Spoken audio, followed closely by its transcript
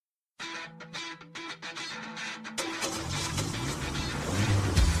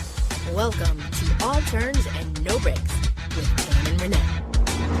Welcome to All Turns and No Breaks with Tam and Renee.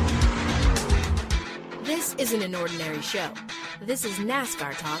 This isn't an ordinary show. This is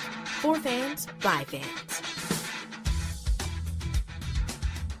NASCAR talk for fans by fans.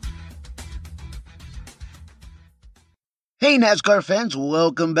 Hey NASCAR fans,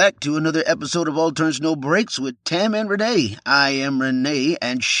 welcome back to another episode of All Turns No Breaks with Tam and Renee. I am Renee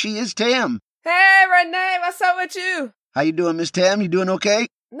and she is Tam. Hey Renee, what's up with you? How you doing, Miss Tam? You doing okay?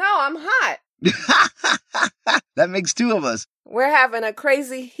 No, I'm hot. That makes two of us. We're having a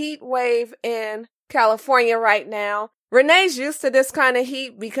crazy heat wave in California right now. Renee's used to this kind of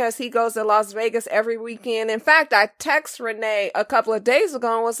heat because he goes to Las Vegas every weekend. In fact, I texted Renee a couple of days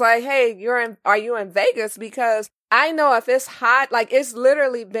ago and was like, hey, are you in Vegas? Because I know if it's hot, like it's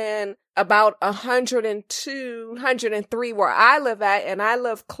literally been about 102, 103 where I live at, and I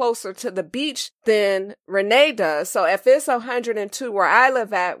live closer to the beach than Renee does. So if it's 102 where I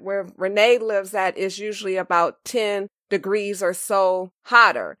live at, where Renee lives at is usually about 10 degrees or so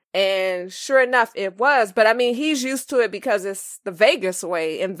hotter. And sure enough, it was. But I mean, he's used to it because it's the Vegas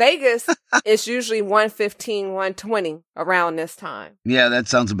way. In Vegas, it's usually 115, 120 around this time. Yeah, that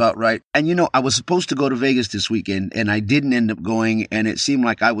sounds about right. And you know, I was supposed to go to Vegas this weekend and I didn't end up going, and it seemed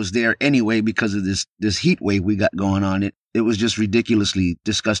like I was there anyway because of this heat wave we got going on. It was just ridiculously,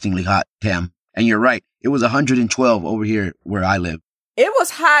 disgustingly hot, Tam. And you're right. It was 112 over here where I live. It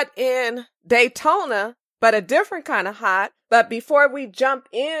was hot in Daytona, but a different kind of hot. But before we jump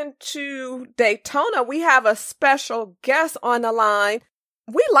into Daytona, we have a special guest on the line.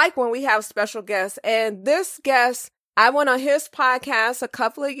 We like when we have special guests, and this guest, I went on his podcast a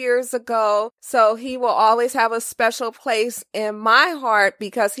couple of years ago, so he will always have a special place in my heart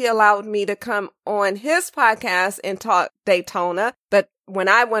because he allowed me to come on his podcast and talk Daytona. But when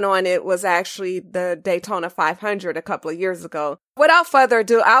I went on, it was actually the Daytona 500 a couple of years ago. Without further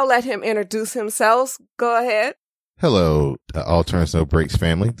ado, I'll let him introduce himself. Go ahead. Hello, All Turns No Breaks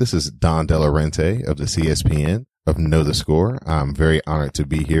family. This is Don Delarente of the CSPN of Know the Score. I'm very honored to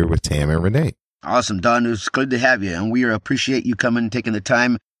be here with Tam and Renee. Awesome, Don. It's good to have you. And we appreciate you coming and taking the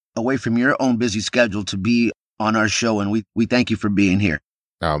time away from your own busy schedule to be on our show. And we thank you for being here.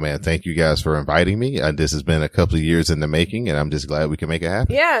 Oh, man. Thank you guys for inviting me. This has been a couple of years in the making, and I'm just glad we can make it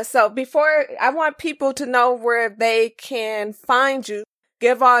happen. Yeah. So before, I want people to know where they can find you.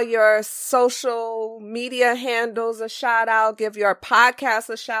 Give all your social media handles a shout out. Give your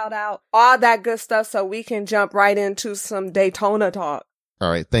podcast a shout out. All that good stuff so we can jump right into some Daytona talk. All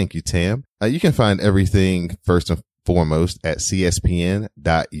right. Thank you, Tam. You can find everything first and foremost at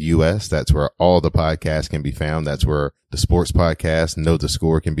cspn.us. That's where all the podcasts can be found. That's where the sports podcast, Know the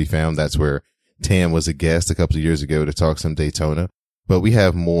Score, can be found. That's where Tam was a guest a couple of years ago to talk some Daytona. But we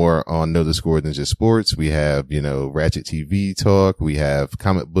have more on Know the Score than just sports. We have, Ratchet TV talk. We have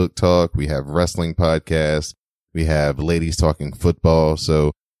comic book talk. We have wrestling podcasts. We have ladies talking football.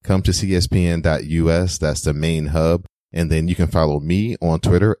 So come to cspn.us. That's the main hub. And then you can follow me on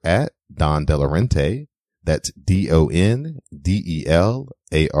Twitter at Don Delarente. That's DonDelarente.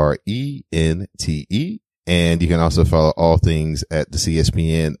 And you can also follow all things at the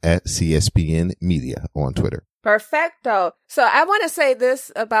CSPN at CSPN Media on Twitter. Perfecto. So I want to say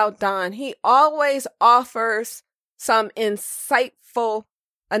this about Don. He always offers some insightful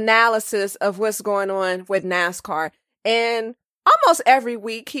analysis of what's going on with NASCAR. And almost every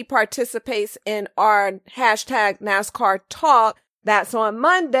week he participates in our hashtag NASCAR Talk. That's on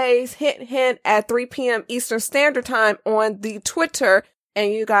Mondays, hint, at 3 p.m. Eastern Standard Time on the Twitter.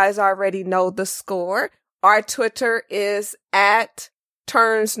 And you guys already know the score. Our Twitter is at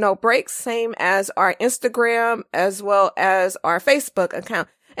Turns No Breaks, same as our Instagram as well as our Facebook account.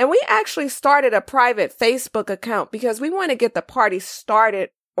 And we actually started a private Facebook account because we want to get the party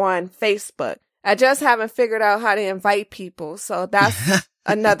started on Facebook. I just haven't figured out how to invite people. So that's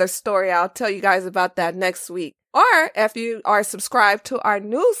another story. I'll tell you guys about that next week. Or if you are subscribed to our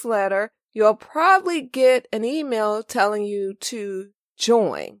newsletter, you'll probably get an email telling you to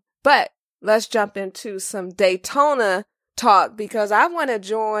join. But let's jump into some Daytona talk because I want to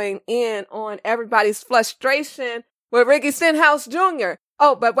join in on everybody's frustration with Ricky Stenhouse Jr.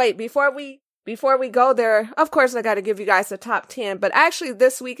 Oh, but wait, before we go there, of course, I got to give you guys the top 10, but actually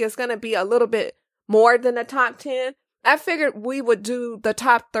this week is going to be a little bit more than the top 10. I figured we would do the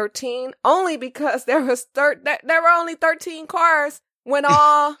top 13 only because there were only 13 cars when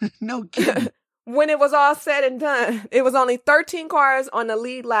all No kidding. when it was all said and done. It was only 13 cars on the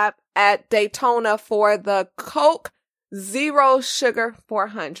lead lap at Daytona for the Coke Zero Sugar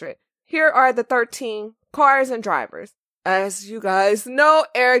 400. Here are the 13 cars and drivers. as you guys know,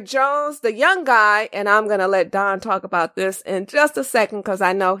 Erik Jones, the young guy, and I'm going to let Don talk about this in just a second because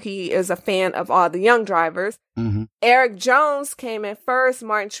I know he is a fan of all the young drivers. Mm-hmm. Erik Jones came in first,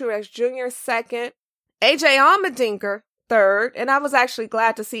 Martin Truex Jr. second, AJ Allmendinger third, and I was actually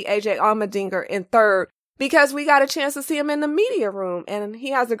glad to see AJ Allmendinger in third because we got a chance to see him in the media room, and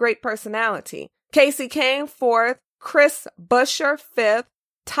he has a great personality. Casey came fourth, Chris Buescher fifth,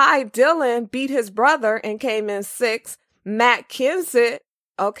 Ty Dillon beat his brother and came in sixth. Matt Kenseth,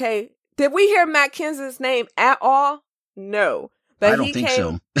 okay, did we hear Matt Kenseth's name at all? No. But I don't think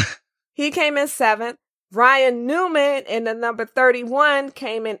so. He came in seventh. Ryan Newman in the number 31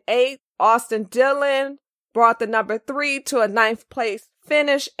 came in eighth. Austin Dillon brought the number 3 to a ninth place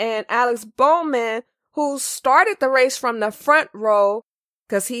finish. And Alex Bowman, who started the race from the front row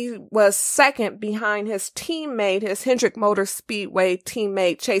because he was second behind his teammate, his Hendrick Motor Speedway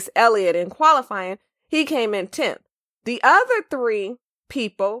teammate, Chase Elliott, in qualifying, he came in 10th. The other 3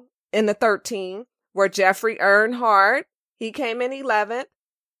 people in the 13 were Jeffrey Earnhardt. He came in 11th.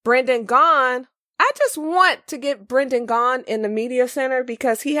 Brendan Gaughan. I just want to get Brendan Gaughan in the media center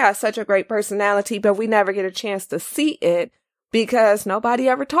because he has such a great personality, but we never get a chance to see it because nobody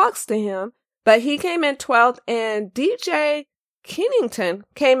ever talks to him. But he came in 12th and DJ Kennington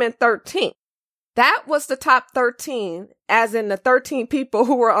came in 13th. That was the top 13, as in the 13 people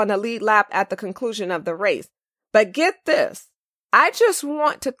who were on the lead lap at the conclusion of the race. But get this, I just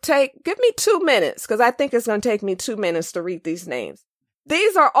want to give me 2 minutes because I think it's going to take me 2 minutes to read these names.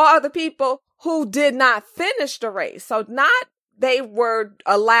 These are all the people who did not finish the race. So not they were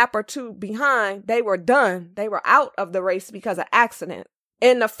a lap or 2 behind. They were done. They were out of the race because of accident.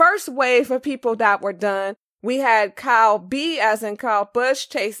 In the first wave of people that were done, we had Kyle B, as in Kyle Busch,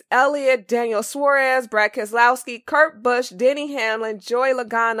 Chase Elliott, Daniel Suarez, Brad Keselowski, Kurt Busch, Denny Hamlin, Joey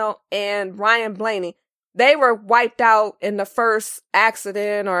Logano, and Ryan Blaney. They were wiped out in the first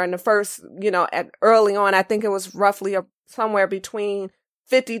accident or in the first, early on. I think it was roughly somewhere between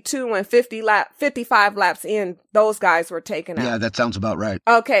 52 and 55 laps in. Those guys were taken out. Yeah, that sounds about right.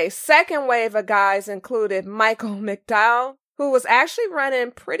 Okay, second wave of guys included Michael McDowell, who was actually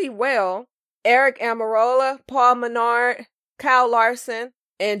running pretty well, Eric Almirola, Paul Menard, Kyle Larson,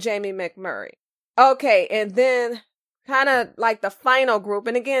 and Jamie McMurray. Okay, and then kind of like the final group,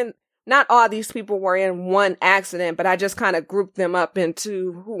 and again, not all these people were in one accident, but I just kind of grouped them up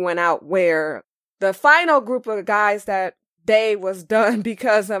into who went out where. The final group of guys that day was done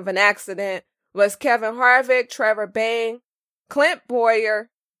because of an accident was Kevin Harvick, Trevor Bayne, Clint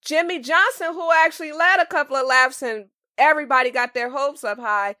Bowyer, Jimmy Johnson, who actually led a couple of laps and everybody got their hopes up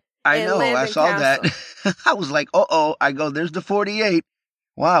high. I know, Landon I saw Castle. that. I was like, I go, there's the 48.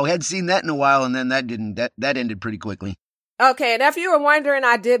 Wow, we hadn't seen that in a while, and then that ended pretty quickly. Okay, and if you were wondering,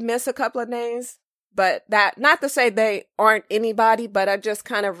 I did miss a couple of names, but that, not to say they aren't anybody, but I just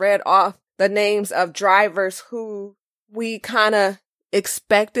kind of read off the names of drivers who we kind of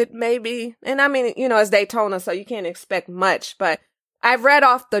expected maybe. And I mean, it's Daytona, so you can't expect much, but I read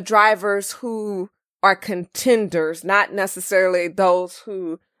off the drivers who are contenders, not necessarily those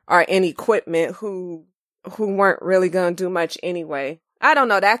who are in equipment who weren't really going to do much anyway. I don't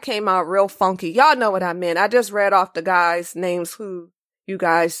know. That came out real funky. Y'all know what I meant. I just read off the guys' names who you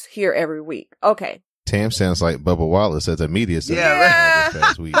guys hear every week. Okay. Tam sounds like Bubba Wallace at the media center. Yeah. This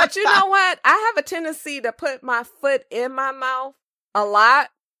past week. But you know what? I have a tendency to put my foot in my mouth a lot.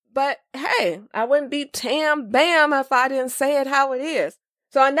 But hey, I wouldn't be Tam Bam if I didn't say it how it is.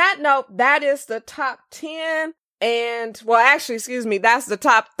 So on that note, that is the top 10. And, well, actually, excuse me, that's the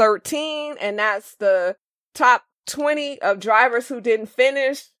top 13. And that's the top 20 of drivers who didn't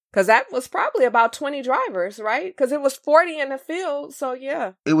finish, because that was probably about 20 drivers, right? Because it was 40 in the field, so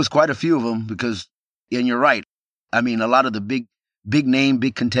yeah. It was quite a few of them because, and you're right. I mean, a lot of the big name,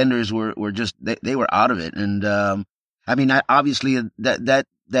 big contenders were just, they were out of it. And, I mean, obviously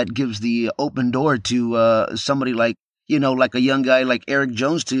that gives the open door to, somebody like, like a young guy like Erik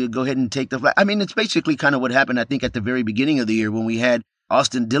Jones to go ahead and take the flag. I mean, it's basically kind of what happened, I think, at the very beginning of the year when we had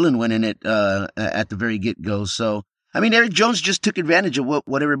Austin Dillon winning it at the very get-go. So, I mean, Erik Jones just took advantage of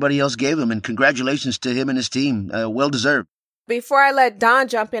what everybody else gave him, and congratulations to him and his team. Well-deserved. Before I let Don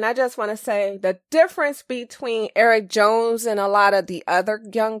jump in, I just want to say the difference between Erik Jones and a lot of the other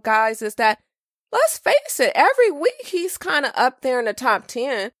young guys is that, let's face it, every week he's kind of up there in the top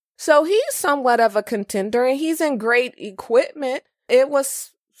 10. So he's somewhat of a contender, and he's in great equipment. It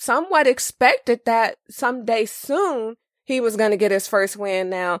was somewhat expected that someday soon he was going to get his first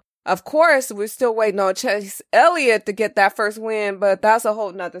win. Now, of course, we're still waiting on Chase Elliott to get that first win, but that's a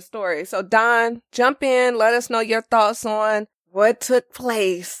whole nother story. So Don, jump in. Let us know your thoughts on what took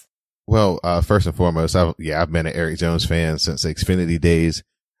place. Well, first and foremost, I've been an Erik Jones fan since the Xfinity days.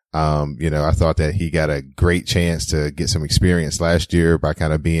 I thought that he got a great chance to get some experience last year by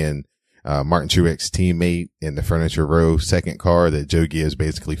kind of being Martin Truex's teammate in the Furniture Row second car that Joe Gibbs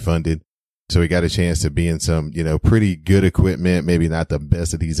basically funded. So he got a chance to be in some, pretty good equipment, maybe not the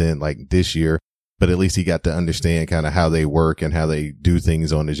best that he's in like this year, but at least he got to understand kind of how they work and how they do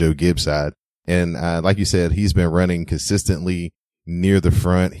things on the Joe Gibbs side. And like you said, he's been running consistently near the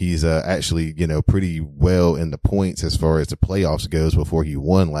front. He's actually, pretty well in the points as far as the playoffs goes before he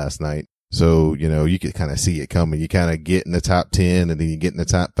won last night. So, you could kind of see it coming. You kind of get in the top 10 and then you get in the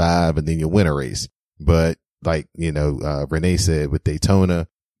top 5 and then you win a race. But like, Renee said with Daytona,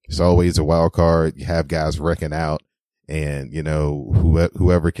 it's always a wild card. You have guys wrecking out and,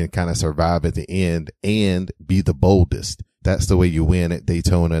 whoever can kind of survive at the end and be the boldest. That's the way you win at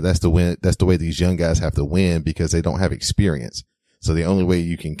Daytona. That's the way these young guys have to win because they don't have experience. So the only way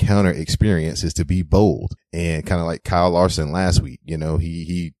you can counter experience is to be bold. And kind of like Kyle Larson last week,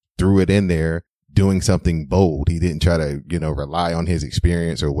 he threw it in there doing something bold. He didn't try to, rely on his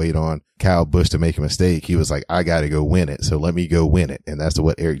experience or wait on Kyle Busch to make a mistake. He was like, I got to go win it. So let me go win it. And that's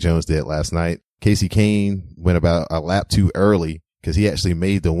what Erik Jones did last night. Casey Kane went about a lap too early because he actually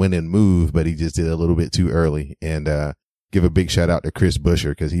made the winning move, but he just did a little bit too early. And, give a big shout out to Chris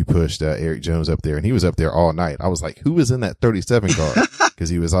Buescher because he pushed Erik Jones up there and he was up there all night. I was like, who was in that 37 car? Because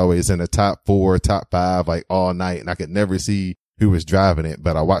he was always in the top 4, top 5, like all night. And I could never see who was driving it,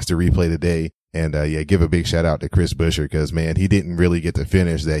 but I watched the replay today and, give a big shout out to Chris Buescher because man, he didn't really get the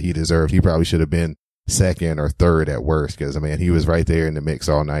finish that he deserved. He probably should have been second or third at worst because man, he was right there in the mix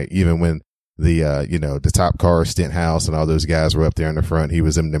all night. Even when the top car, Stenhouse and all those guys were up there in the front, he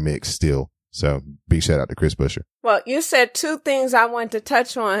was in the mix still. So big shout out to Chris Buescher. Well, you said two things I wanted to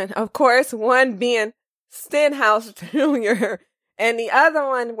touch on. Of course, one being Stenhouse Jr. and the other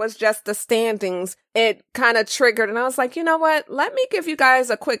one was just the standings. It kind of triggered and I was like, you know what? Let me give you guys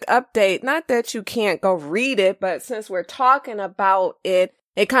a quick update. Not that you can't go read it, but since we're talking about it,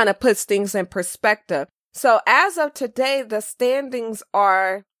 it kind of puts things in perspective. So as of today, the standings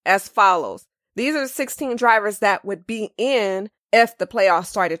are as follows. These are 16 drivers that would be in if the playoffs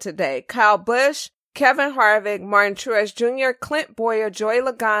started today. Kyle Busch, Kevin Harvick, Martin Truex Jr., Clint Bowyer, Joey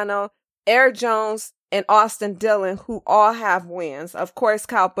Logano, Erik Jones, and Austin Dillon, who all have wins. Of course,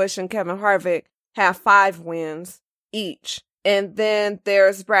 Kyle Busch and Kevin Harvick have 5 wins each. And then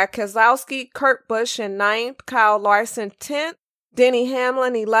there's Brad Keselowski, Kurt Busch in 9th, Kyle Larson 10th, Denny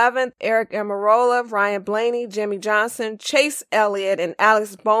Hamlin 11th, Eric Almirola, Ryan Blaney, Jimmy Johnson, Chase Elliott, and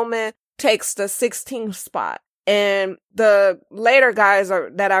Alex Bowman takes the 16th spot. And the later guys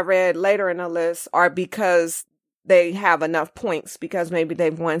that I read later in the list are because they have enough points because maybe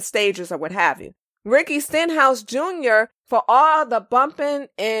they've won stages or what have you. Ricky Stenhouse Jr., for all the bumping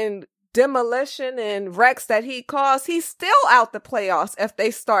and demolition and wrecks that he caused, he's still out the playoffs if they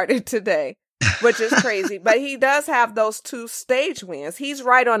started today, which is crazy. But he does have those 2 stage wins. He's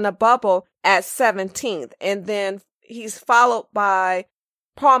right on the bubble at 17th. And then he's followed by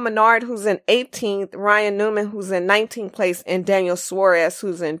Paul Menard, who's in 18th, Ryan Newman, who's in 19th place, and Daniel Suarez,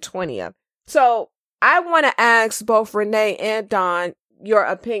 who's in 20th. So I want to ask both Renee and Don your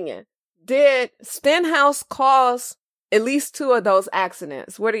opinion. Did Stenhouse cause at least 2 of those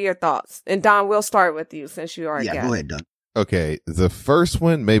accidents? What are your thoughts? And Don, we'll start with you since you are a guest. Yeah, go ahead, Don. Okay, the first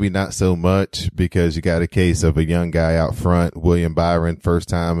one, maybe not so much because you got a case of a young guy out front, William Byron, first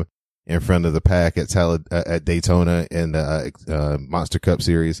time in front of the pack at Daytona in the Monster Cup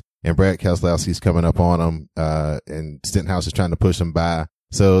Series. And Brad Keselowski's coming up on him, and Stenhouse is trying to push him by.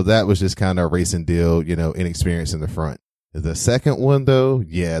 So that was just kind of a racing deal, inexperience in the front. The second one, though,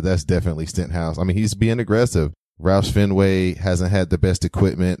 yeah, that's definitely Stenhouse. I mean, he's being aggressive. Roush Fenway hasn't had the best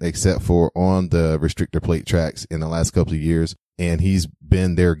equipment except for on the restrictor plate tracks in the last couple of years. And he's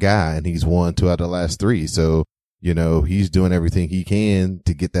been their guy and he's won 2 out of the last 3. So, he's doing everything he can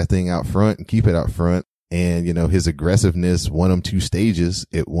to get that thing out front and keep it out front. And, his aggressiveness won him 2 stages.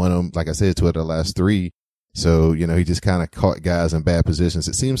 It won him, like I said, 2 out of the last 3. So, he just kind of caught guys in bad positions.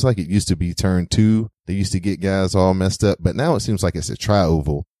 It seems like it used to be turn 2. They used to get guys all messed up, but now it seems like it's a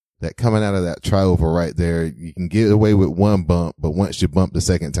tri-oval. That coming out of that tri-oval right there, you can get away with 1 bump, but once you bump the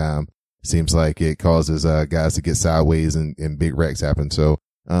second time, it seems like it causes guys to get sideways and big wrecks happen. So,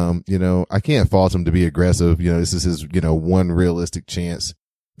 I can't fault him to be aggressive. This is his, one realistic chance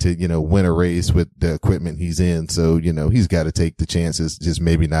to, win a race with the equipment he's in. So, he's got to take the chances, just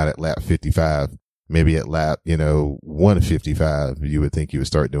maybe not at lap 55, maybe at lap, 155, you would think you would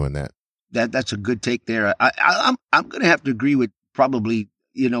start doing that. That's a good take there. I'm going to have to agree with probably,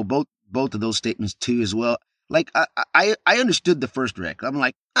 both of those statements too as well. like I understood the first wreck. I'm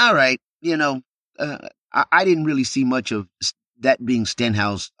like, all right, I didn't really see much of that being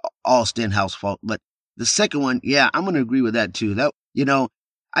all Stenhouse fault. But the second one, yeah, I'm going to agree with that too.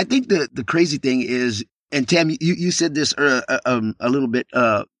 I think the crazy thing is, and Tam, you said this a little bit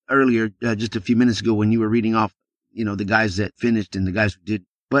earlier, just a few minutes ago when you were reading off, the guys that finished and the guys who did.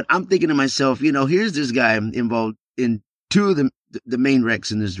 But I'm thinking to myself, here's this guy involved in two of the main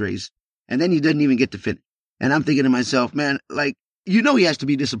wrecks in this race, and then he doesn't even get to finish. And I'm thinking to myself, man, like, he has to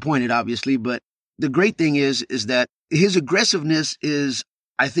be disappointed, obviously, but the great thing is that his aggressiveness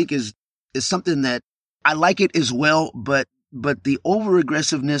I think is something that I like it as well, but the over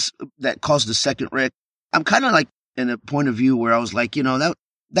aggressiveness that caused the second wreck, I'm kind of like in a point of view where I was like,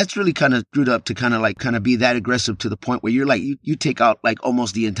 that's really kind of screwed up to kind of be that aggressive to the point where you're like, you take out like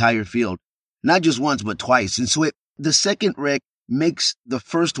almost the entire field, not just once, but twice. And so the second wreck makes the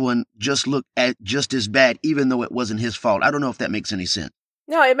first one just look at just as bad, even though it wasn't his fault. I don't know if that makes any sense.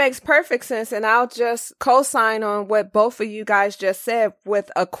 No, it makes perfect sense. And I'll just co-sign on what both of you guys just said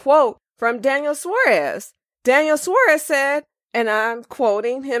with a quote from Daniel Suarez. Daniel Suarez said, and I'm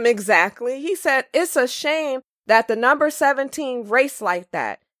quoting him exactly, he said, "It's a shame that the number 17 raced like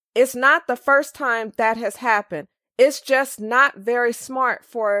that. It's not the first time that has happened. It's just not very smart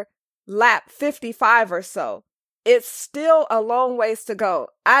for lap 55 or so. It's still a long ways to go.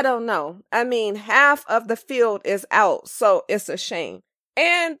 I don't know. I mean, half of the field is out, so it's a shame."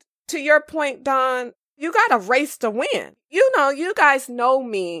 And to your point, Don, you got to race to win. You guys know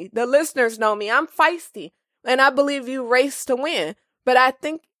me. The listeners know me. I'm feisty, and I believe you race to win. But I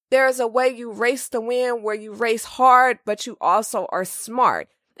think there's a way you race to win where you race hard, but you also are smart.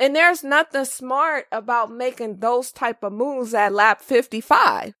 And there's nothing smart about making those type of moves at lap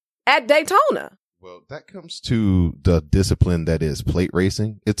 55 at Daytona. Well, that comes to the discipline that is plate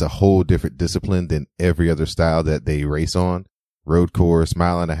racing. It's a whole different discipline than every other style that they race on. Road course,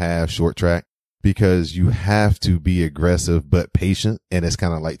 mile and a half, short track, because you have to be aggressive but patient. And it's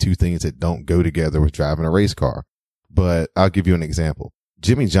kind of like two things that don't go together with driving a race car. But I'll give you an example.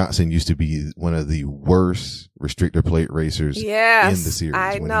 Jimmie Johnson used to be one of the worst restrictor plate racers in the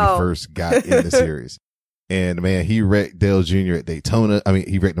series when he first got in the series. And man, he wrecked Dale Jr. at Daytona. I mean,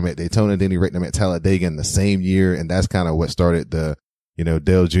 he wrecked him at Daytona, then he wrecked him at Talladega in the same year. And that's kind of what started the,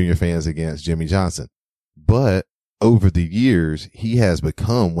 Dale Jr. fans against Jimmie Johnson. But over the years, he has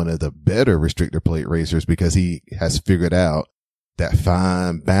become one of the better restrictor plate racers because he has figured out that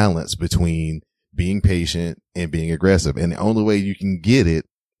fine balance between being patient and being aggressive. And the only way you can get it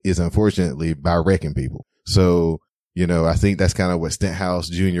is unfortunately by wrecking people. So, I think that's kind of what Stenhouse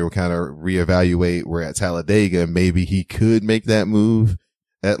Jr. will kind of reevaluate, where at Talladega, maybe he could make that move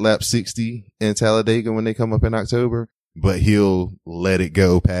at lap 60 in Talladega when they come up in October, but he'll let it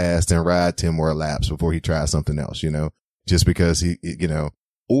go past and ride 10 more laps before he tries something else, just because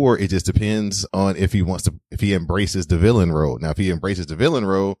or it just depends on if he embraces the villain role. Now, if he embraces the villain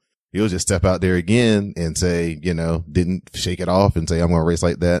role, he'll just step out there again and say, didn't shake it off and say, I'm going to race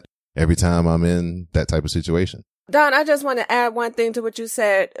like that every time I'm in that type of situation. Don, I just want to add one thing to what you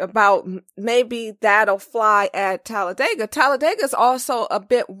said about maybe that'll fly at Talladega. Talladega is also a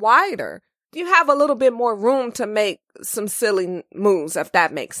bit wider. You have a little bit more room to make some silly moves, if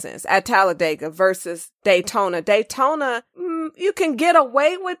that makes sense, at Talladega versus Daytona. Daytona, you can get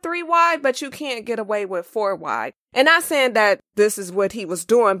away with 3 wide, but you can't get away with 4 wide. And not saying that this is what he was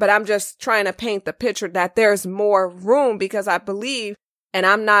doing, but I'm just trying to paint the picture that there's more room, because I believe, and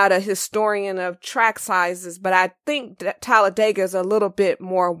I'm not a historian of track sizes, but I think that Talladega is a little bit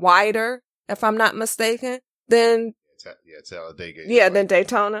more wider, if I'm not mistaken, than Talladega. Than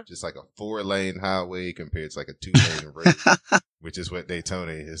Daytona. Just like a 4-lane highway compared to like a 2-lane race, which is what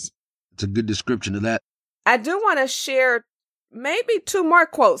Daytona is. It's a good description of that. I do want to share maybe 2 more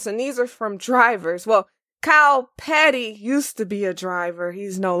quotes, and these are from drivers. Well, Kyle Petty used to be a driver.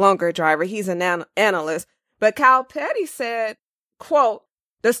 He's no longer a driver. He's an analyst. But Kyle Petty said, quote,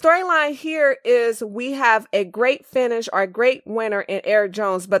 "The storyline here is we have a great finish or a great winner in Erik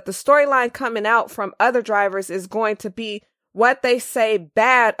Jones, but the storyline coming out from other drivers is going to be what they say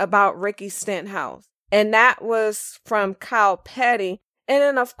bad about Ricky Stenhouse." And that was from Kyle Petty. And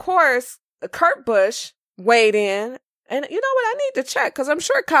then, of course, Kurt Busch weighed in. And you know what? I need to check, because I'm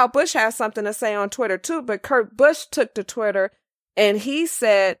sure Kyle Busch has something to say on Twitter too. But Kurt Busch took to Twitter and he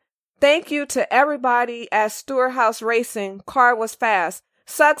said, "Thank you to everybody at Stewart House Racing. Car was fast.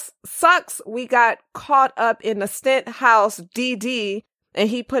 Sucks we got caught up in the Stenhouse DD," and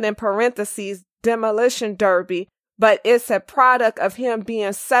he put in parentheses, demolition derby, "but it's a product of him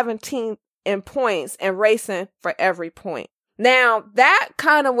being 17th in points and racing for every point." Now, that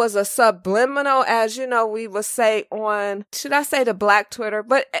kind of was a subliminal, as you know, we would say on, should I say the Black Twitter?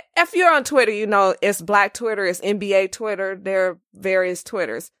 But if you're on Twitter, you know, it's Black Twitter, it's NBA Twitter, there are various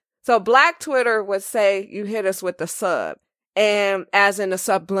Twitters. So Black Twitter would say, you hit us with the sub, and as in a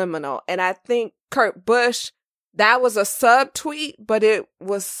subliminal. And I think Kurt Busch, that was a sub tweet, but it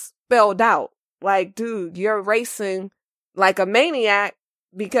was spelled out. Like, dude, you're racing like a maniac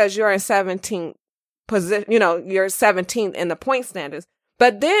because you're in 17th position, you know, you're 17th in the point standings.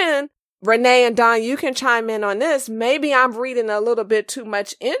 But then Renee and Don, you can chime in on this. Maybe I'm reading a little bit too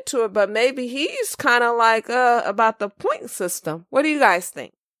much into it, but maybe he's kind of like, about the point system. What do you guys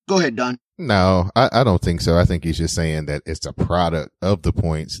think? Go ahead, Don. No, I don't think so. I think he's just saying that it's a product of the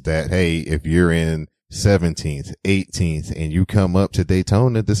points that, hey, if you're in 17th, 18th, and you come up to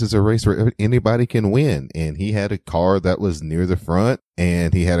Daytona, this is a race where anybody can win. And he had a car that was near the front,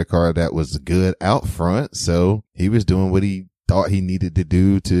 and he had a car that was good out front. So he was doing what he thought he needed to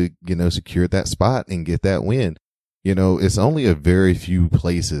do to, you know, secure that spot and get that win. You know, it's only a very few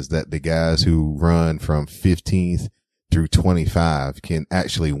places that the guys who run from 15th through 25 can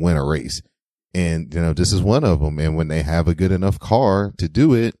actually win a race. And, you know, this is one of them. And when they have a good enough car to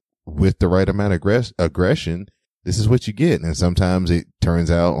do it, with the right amount of aggression, this is what you get. And sometimes it turns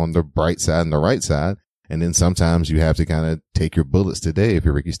out on the bright side and the right side. And then sometimes you have to kind of take your bullets today if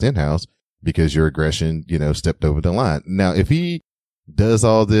you're Ricky Stenhouse because your aggression, you know, stepped over the line. Now, if he does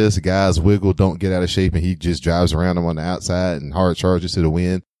all this, guys wiggle, don't get out of shape, and he just drives around them on the outside and hard charges to the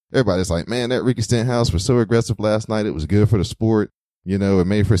win, everybody's like, man, that Ricky Stenhouse was so aggressive last night. It was good for the sport. You know, it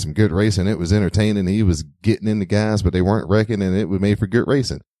made for some good racing. It was entertaining. He was getting in the guys, but they weren't wrecking, and it was made for good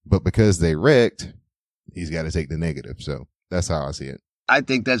racing. But because they wrecked, he's got to take the negative. So that's how I see it. I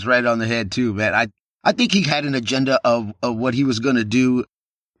think that's right on the head too, man. I think he had an agenda of what he was going to do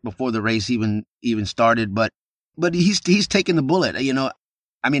before the race even started, but he's taken the bullet. You know,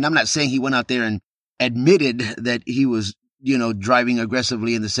 I mean, I'm not saying he went out there and admitted that he was, you know, driving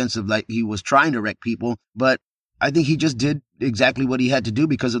aggressively in the sense of like he was trying to wreck people, but I think he just did exactly what he had to do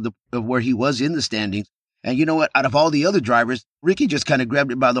because of where he was in the standings. And you know what? Out of all the other drivers, Ricky just kind of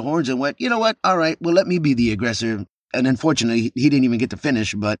grabbed it by the horns and went, you know what? All right, well, let me be the aggressor. And unfortunately, he didn't even get to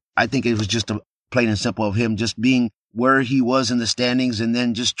finish. But I think it was just a plain and simple of him just being where he was in the standings and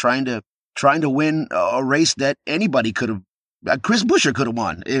then just trying to win a race that anybody could have. Chris Buescher could have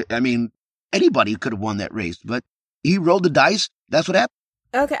won. I mean, anybody could have won that race. But he rolled the dice. That's what happened.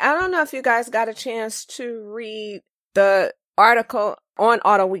 Okay, I don't know if you guys got a chance to read the article on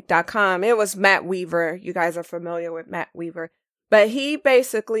autoweek.com. It was Matt Weaver. You guys are familiar with Matt Weaver. But he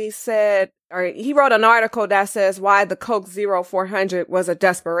basically said, or he wrote an article that says why the Coke 0400 was a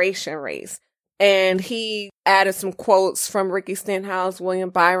desperation race. And he added some quotes from Ricky Stenhouse, William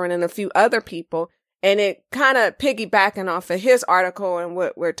Byron, and a few other people. And it kind of piggybacking off of his article and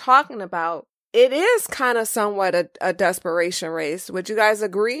what we're talking about, it is kind of somewhat a desperation race. Would you guys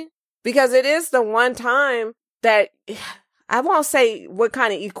agree? Because it is the one time that, I won't say what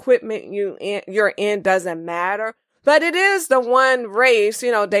kind of equipment you're in doesn't matter, but it is the one race,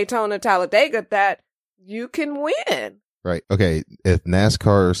 you know, Daytona, Talladega, that you can win. Right. Okay. If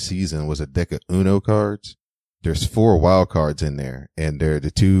NASCAR season was a deck of Uno cards, there's 4 wild cards in there, and they're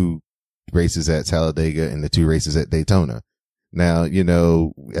the 2 races at Talladega and the 2 races at Daytona. Now, you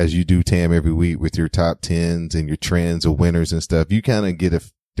know, as you do, Tam, every week with your top 10s and your trends of winners and stuff, you kind of get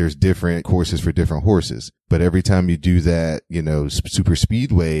there's different courses for different horses. But every time you do that, you know, super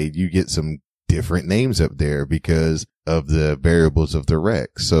speedway, you get some different names up there because of the variables of the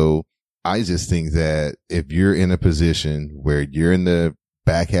wreck. So I just think that if you're in a position where you're in the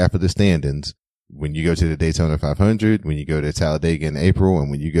back half of the standings, when you go to the Daytona 500, when you go to Talladega in April, and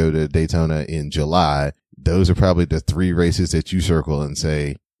when you go to Daytona in July, those are probably the 3 races that you circle and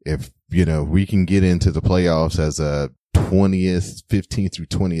say, if, you know, we can get into the playoffs as a 20th, 15th through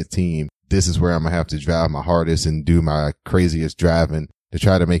 20th team, this is where I'm going to have to drive my hardest and do my craziest driving to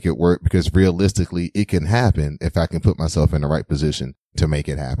try to make it work, because realistically it can happen if I can put myself in the right position to make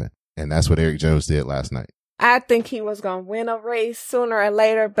it happen. And that's what Erik Jones did last night. I think he was going to win a race sooner or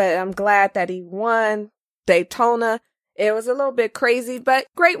later, but I'm glad that he won Daytona. It was a little bit crazy, but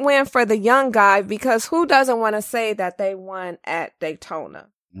great win for the young guy, because who doesn't want to say that they won at Daytona?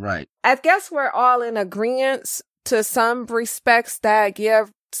 Right. I guess we're all in agreement to some respects that, yeah,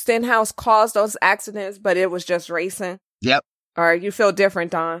 Stenhouse caused those accidents, but it was just racing. Yep. Or you feel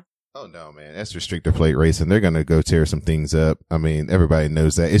different, Don? Oh, no, man. That's restrictor plate racing. They're going to go tear some things up. I mean, everybody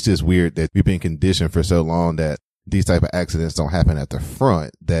knows that. It's just weird that we've been conditioned for so long that these type of accidents don't happen at the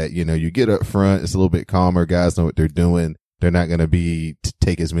front, that, you know, you get up front, it's a little bit calmer. Guys know what they're doing. they're not going to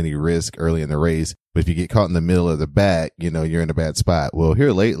take as many risks early in the race. But if you get caught in the middle of the back, you're in a bad spot. Well,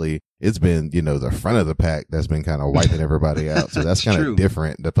 here lately, it's been, the front of the pack that's been kind of wiping everybody out. So that's kind of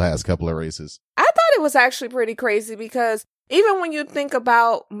different the past couple of races. I thought it was actually pretty crazy because even when you think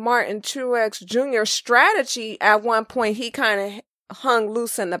about Martin Truex Jr.'s strategy, at one point, he kind of hung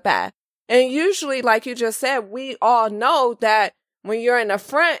loose in the back. And usually, like you just said, we all know that when you're in the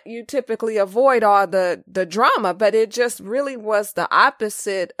front, you typically avoid all the drama, but it just really was the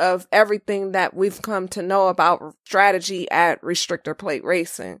opposite of everything that we've come to know about strategy at restrictor plate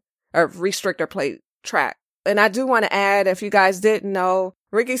racing or restrictor plate track. And I do want to add, if you guys didn't know,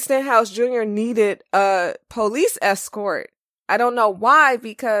 Ricky Stenhouse Jr. needed a police escort. I don't know why,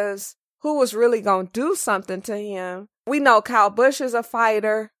 because who was really going to do something to him? We know Kyle Busch is a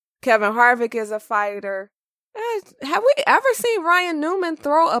fighter. Kevin Harvick is a fighter. Have we ever seen Ryan Newman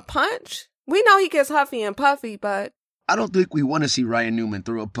throw a punch? We know he gets huffy and puffy, but I don't think we want to see Ryan Newman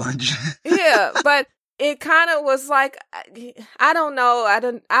throw a punch. Yeah, but it kind of was like, I don't know.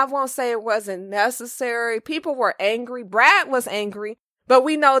 I won't say it wasn't necessary. People were angry. Brad was angry, but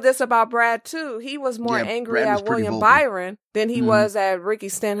we know this about Brad too. He was more angry at William Byron than he was at Ricky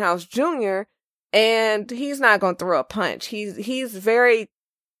Stenhouse Jr. And he's not going to throw a punch. He's very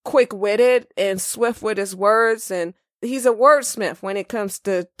quick-witted and swift with his words, and he's a wordsmith when it comes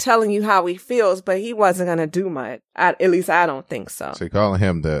to telling you how he feels, but he wasn't going to do much. At least I don't think so. So you're calling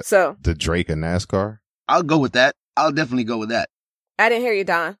him the Drake of NASCAR? I'll go with that. I'll definitely go with that. I didn't hear you,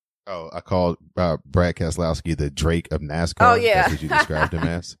 Don. Oh, I called Brad Keselowski the Drake of NASCAR. Oh, yeah. That's what you described him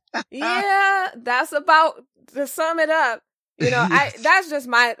as? Yeah, that's about, to sum it up. That's just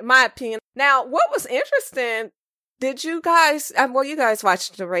my opinion. Now, what was interesting, did you guys, you guys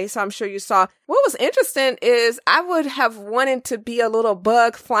watched the race, I'm sure you saw. What was interesting is I would have wanted to be a little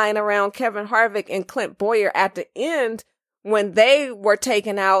bug flying around Kevin Harvick and Clint Bowyer at the end when they were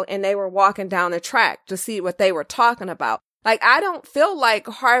taken out and they were walking down the track to see what they were talking about. Like, I don't feel like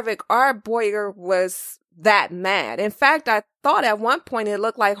Harvick or Bowyer was that mad. In fact, I thought at one point it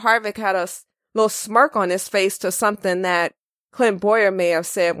looked like Harvick had a little smirk on his face to something that Clint Bowyer may have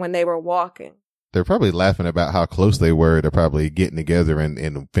said when they were walking. They're probably laughing about how close they were to probably getting together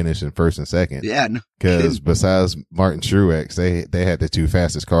and finishing first and second. Yeah. Because besides Martin Truex, they had the two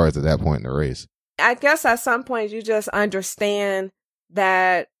fastest cars at that point in the race. I guess at some point you just understand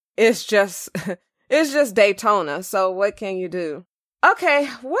that it's just Daytona. So what can you do? Okay,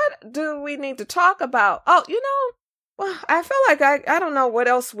 what do we need to talk about? Oh, well, I feel like I don't know what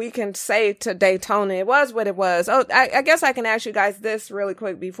else we can say to Daytona. It was what it was. Oh, I guess I can ask you guys this really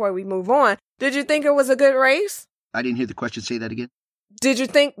quick before we move on. Did you think it was a good race? I didn't hear the question. Say that again. Did you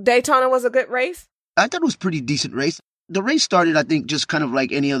think Daytona was a good race? I thought it was a pretty decent race. The race started, I think, just kind of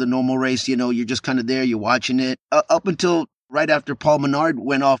like any other normal race. You're just kind of there. You're watching it up until right after Paul Menard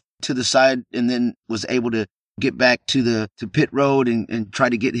went off to the side and then was able to get back to pit road and try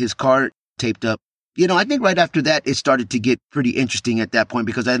to get his car taped up. I think right after that, it started to get pretty interesting at that point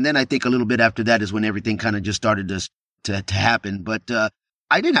and then I think a little bit after that is when everything kind of just started to happen. But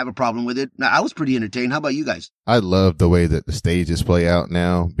I didn't have a problem with it. I was pretty entertained. How about you guys? I love the way that the stages play out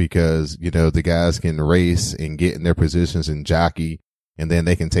now because, the guys can race and get in their positions and jockey, and then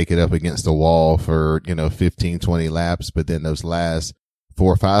they can take it up against the wall for, 15, 20 laps. But then those last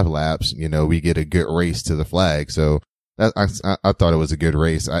 4 or 5 laps, we get a good race to the flag. So I thought it was a good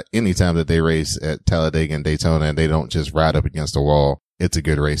race. Anytime that they race at Talladega and Daytona and they don't just ride up against the wall, it's a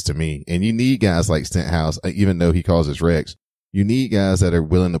good race to me. And you need guys like Stenhouse, even though he calls us Rex. You need guys that are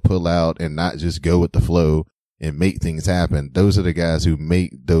willing to pull out and not just go with the flow and make things happen. Those are the guys who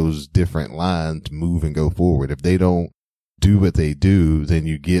make those different lines move and go forward. If they don't do what they do, then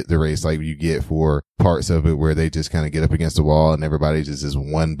you get the race like you get for parts of it where they just kind of get up against the wall and everybody just is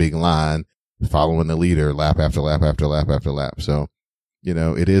one big line following the leader lap after lap after lap after lap. So,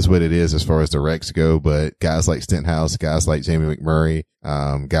 it is what it is as far as the wrecks go, but guys like Stenhouse, guys like Jamie McMurray,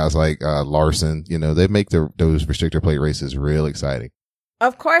 guys like Larson, they make those restrictor plate races real exciting.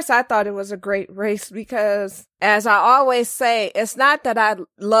 Of course, I thought it was a great race because, as I always say, it's not that I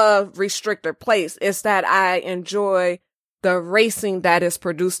love restrictor plates. It's that I enjoy the racing that is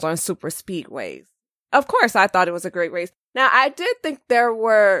produced on super speedways. Of course, I thought it was a great race. Now, I did think there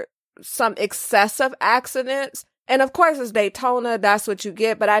were some excessive accidents. And of course, it's Daytona. That's what you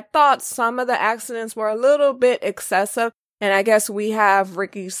get. But I thought some of the accidents were a little bit excessive. And I guess we have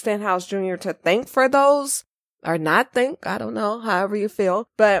Ricky Stenhouse Jr. to thank for those. Or not thank. I don't know. However you feel.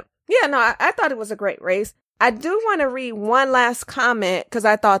 But yeah, no, I thought it was a great race. I do want to read one last comment because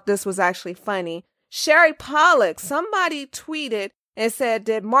I thought this was actually funny. Sherry Pollock, somebody tweeted and said,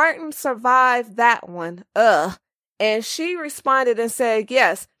 "Did Martin survive that one? Ugh." And she responded and said,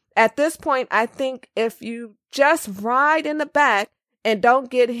 yes, at this point, I think if you just ride in the back and don't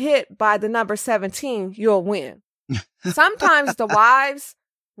get hit by the number 17, you'll win. Sometimes the wives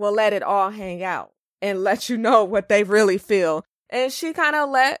will let it all hang out and let you know what they really feel. And she kind of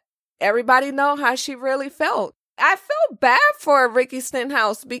let everybody know how she really felt. I feel bad for Ricky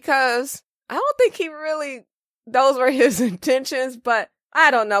Stenhouse because I don't think those were his intentions, but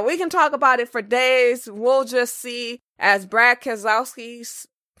I don't know. We can talk about it for days. We'll just see. As Brad Keselowski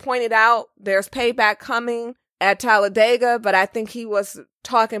pointed out, there's payback coming at Talladega, but I think he was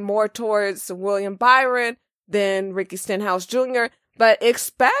talking more towards William Byron than Ricky Stenhouse Jr. But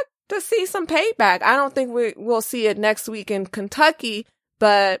expect to see some payback. I don't think we'll see it next week in Kentucky,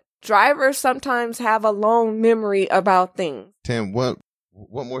 but drivers sometimes have a long memory about things. Tam,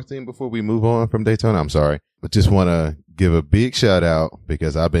 one more thing before we move on from Daytona. I'm sorry, but just want to give a big shout out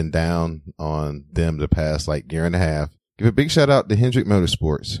because I've been down on them the past year and a half. Give a big shout out to Hendrick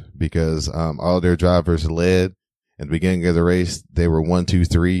Motorsports because all their drivers led at the beginning of the race. They were 1, 2,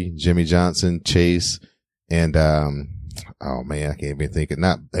 3. Jimmy Johnson, Chase, and oh man, I can't even think it.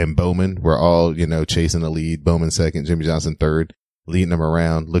 And Bowman were all chasing the lead. Bowman second, Jimmy Johnson third, leading them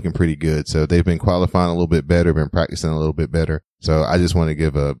around, looking pretty good. So they've been qualifying a little bit better, been practicing a little bit better. So I just want to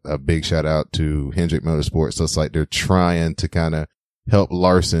give a big shout out to Hendrick Motorsports. Looks like they're trying to kind of help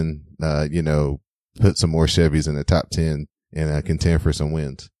Larson, put some more Chevys in the top 10 and contend for some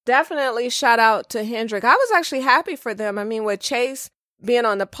wins. Definitely shout out to Hendrick. I was actually happy for them. I mean, with Chase being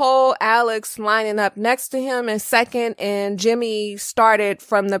on the pole, Alex lining up next to him in second, and Jimmy started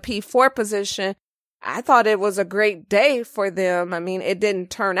from the P4 position. I thought it was a great day for them. I mean, it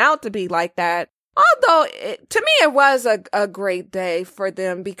didn't turn out to be like that. Although, to me, it was a great day for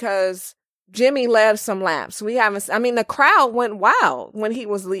them because Jimmy led some laps. The crowd went wild when he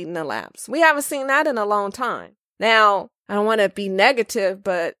was leading the laps. We haven't seen that in a long time. Now, I don't want to be negative,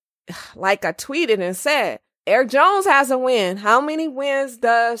 but like I tweeted and said, Eric Jones has a win. How many wins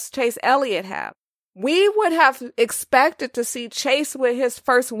does Chase Elliott have? We would have expected to see Chase with his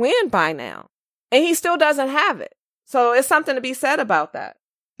first win by now, and he still doesn't have it. So it's something to be said about that.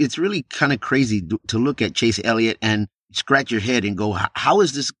 It's really kind of crazy to look at Chase Elliott and scratch your head and go, how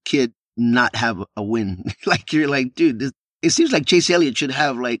is this kid not have a win? You're like, dude, it seems like Chase Elliott should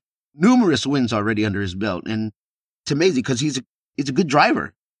have numerous wins already under his belt. And it's amazing because he's a good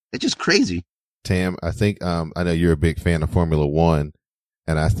driver. It's just crazy. Tam, I think, I know you're a big fan of Formula One,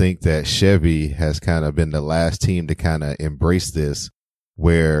 and I think that Chevy has kind of been the last team to kind of embrace this,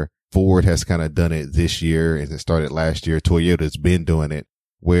 where Ford has kind of done it this year and it started last year. Toyota's been doing it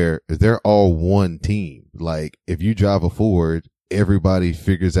where they're all one team. If you drive a Ford, everybody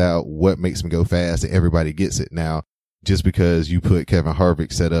figures out what makes them go fast and everybody gets it. Now, just because you put Kevin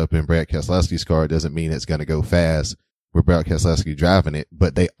Harvick set up in Brad Keselowski's car doesn't mean it's going to go fast with Brad Keselowski driving it,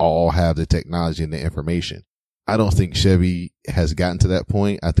 but they all have the technology and the information. I don't think Chevy has gotten to that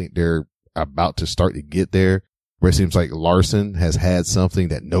point. I think they're about to start to get there, where it seems like Larson has had something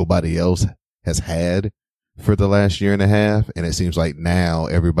that nobody else has had for the last year and a half. And it seems like now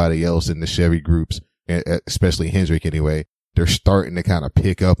everybody else in the Chevy groups, especially Hendrick anyway, they're starting to kind of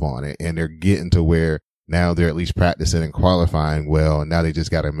pick up on it, and they're getting to where now they're at least practicing and qualifying well. And now they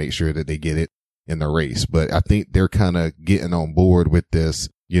just got to make sure that they get it in the race. But I think they're kind of getting on board with this,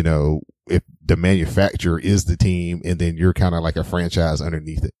 if the manufacturer is the team and then you're kind of like a franchise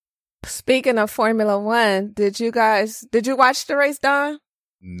underneath it. Speaking of Formula One, did you watch the race, Don?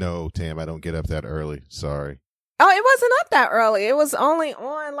 No, Tam, I don't get up that early. Sorry. Oh, it wasn't up that early. It was only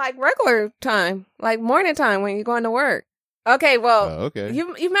on regular time, morning time when you're going to work. Okay, well, okay.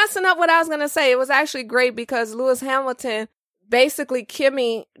 You messing up what I was going to say. It was actually great because Lewis Hamilton, basically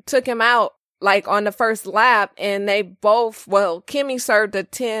Kimi took him out on the first lap, and they both, Kimi served a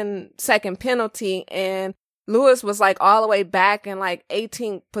 10-second penalty, and Lewis was all the way back in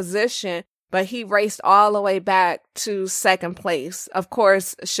 18th position, but he raced all the way back to second place. Of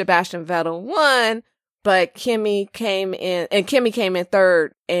course, Sebastian Vettel won, but Kimi came in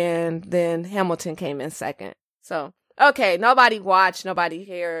third, and then Hamilton came in second. So, okay, nobody watched, nobody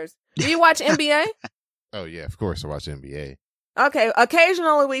cares. Do you watch NBA? Oh yeah, of course I watch NBA. Okay,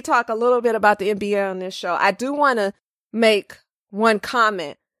 occasionally we talk a little bit about the NBA on this show. I do want to make one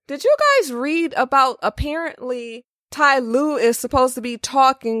comment. Did you guys read about apparently Ty Lue is supposed to be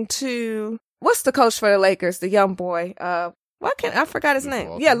talking to, what's the coach for the Lakers, the young boy? I forgot his name.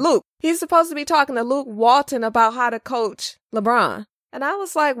 Walton. Yeah, Luke. He's supposed to be talking to Luke Walton about how to coach LeBron. And I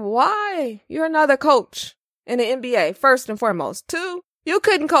was like, why? You're another coach in the NBA, first and foremost. 2, you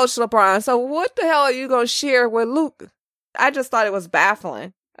couldn't coach LeBron. So what the hell are you going to share with Luke? I just thought it was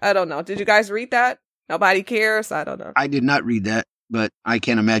baffling. I don't know. Did you guys read that? Nobody cares. I don't know. I did not read that, but I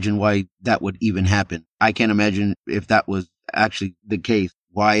can't imagine why that would even happen. I can't imagine if that was actually the case,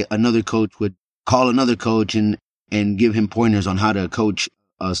 why another coach would call another coach and give him pointers on how to coach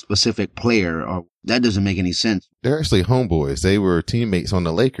a specific player. Or that doesn't make any sense. They're actually homeboys. They were teammates on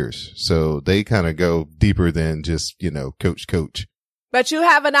the Lakers. So they kind of go deeper than just, coach. But you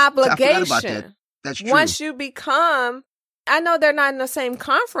have an obligation. I forgot about that. That's true. Once you become, I know they're not in the same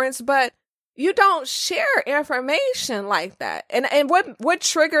conference, but you don't share information like that. And what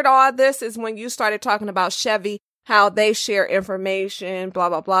triggered all this is when you started talking about Chevy, how they share information, blah,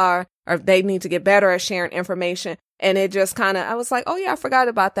 blah, blah, or they need to get better at sharing information. And it just I was like, oh yeah, I forgot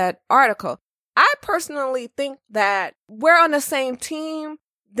about that article. I personally think that we're on the same team,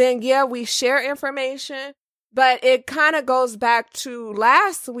 then yeah, we share information, but it kind of goes back to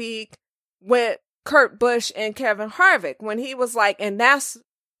last week with Kurt Busch and Kevin Harvick when he was like, and that's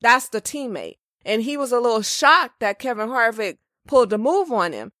the teammate. And he was a little shocked that Kevin Harvick pulled the move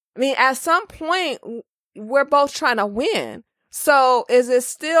on him. I mean, at some point, we're both trying to win. So is it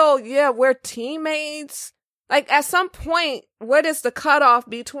still, yeah, we're teammates? Like at some point, what is the cutoff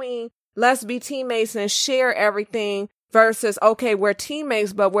between let's be teammates and share everything versus, okay, we're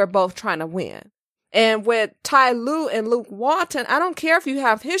teammates, but we're both trying to win? And with Ty Lue and Luke Walton, I don't care if you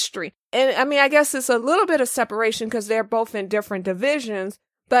have history. And I mean, I guess it's a little bit of separation because they're both in different divisions,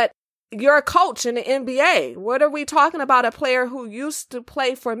 but you're a coach in the NBA. What are we talking about? A player who used to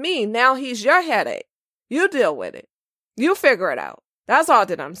play for me. Now he's your headache. You deal with it. You figure it out. That's all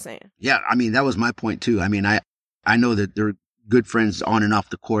that I'm saying. Yeah. I mean, that was my point too. I mean, I know that they're good friends on and off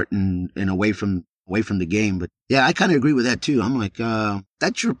the court and away from the game. But yeah, I kind of agree with that too. I'm like,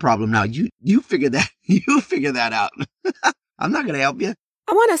 that's your problem now. You figure that out. I'm not going to help you.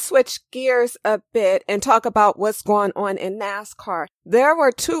 I want to switch gears a bit and talk about what's going on in NASCAR. There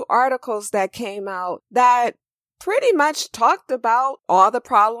were 2 articles that came out that pretty much talked about all the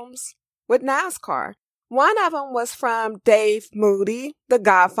problems with NASCAR. One of them was from Dave Moody, the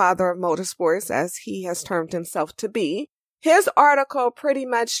godfather of motorsports, as he has termed himself to be. His article pretty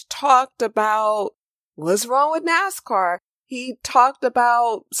much talked about what's wrong with NASCAR. He talked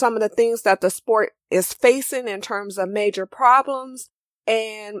about some of the things that the sport is facing in terms of major problems.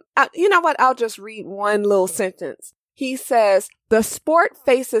 And you know what? I'll just read one little sentence. He says, the sport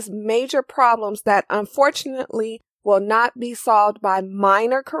faces major problems that unfortunately will not be solved by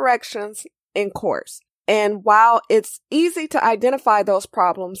minor corrections in course. And while it's easy to identify those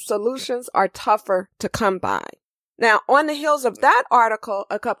problems, solutions are tougher to come by. Now, on the heels of that article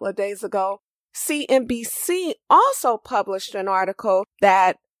a couple of days ago, CNBC also published an article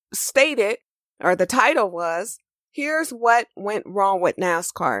that stated, or the title was, Here's What Went Wrong with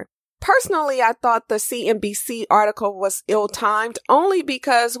NASCAR. Personally, I thought the CNBC article was ill-timed only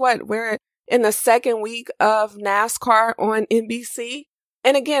because we're in the second week of NASCAR on NBC.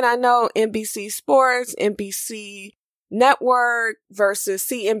 And again, I know NBC Sports, NBC Network versus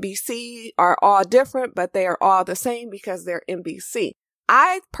CNBC are all different, but they are all the same because they're NBC.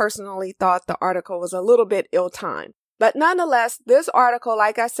 I personally thought the article was a little bit ill-timed. But nonetheless, this article,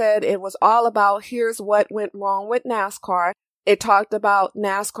 like I said, it was all about here's what went wrong with NASCAR. It talked about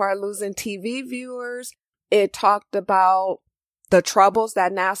NASCAR losing TV viewers. It talked about the troubles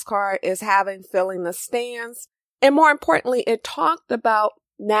that NASCAR is having filling the stands. And more importantly, it talked about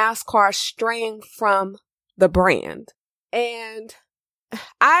NASCAR straying from the brand. And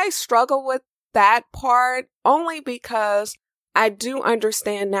I struggle with that part only because I do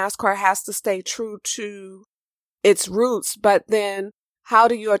understand NASCAR has to stay true to its roots, but then how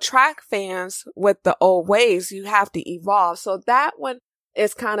do you attract fans with the old ways? You have to evolve. So that one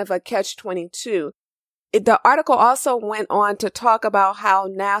is kind of a catch-22. The article also went on to talk about how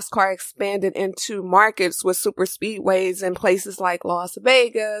NASCAR expanded into markets with super speedways in places like Las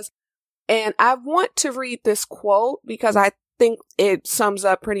Vegas. And I want to read this quote because I think it sums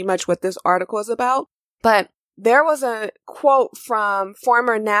up pretty much what this article is about. But there was a quote from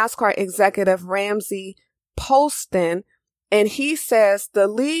former NASCAR executive Ramsey Poston, and he says the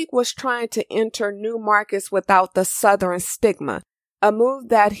league was trying to enter new markets without the Southern stigma, a move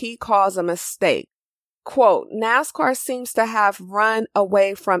that he calls a mistake. Quote, NASCAR seems to have run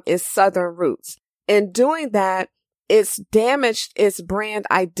away from its Southern roots. In doing that, it's damaged its brand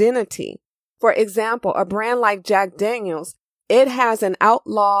identity. For example, a brand like Jack Daniels, it has an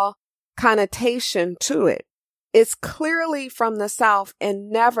outlaw connotation to it. It's clearly from the South and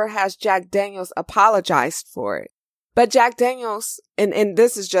never has Jack Daniels apologized for it. But Jack Daniels, and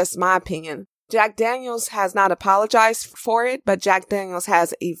this is just my opinion, Jack Daniels has not apologized for it, but Jack Daniels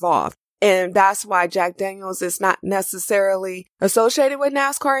has evolved. And that's why Jack Daniels is not necessarily associated with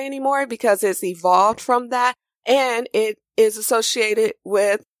NASCAR anymore, because it's evolved from that. And it is associated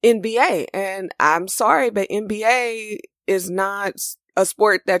with NBA. And I'm sorry, but NBA is not a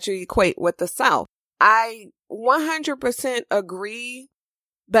sport that you equate with the South. I 100% agree,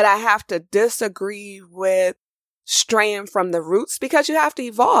 but I have to disagree with straying from the roots, because you have to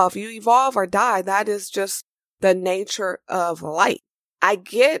evolve. You evolve or die. That is just the nature of life. I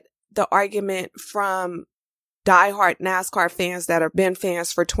get the argument from diehard NASCAR fans that have been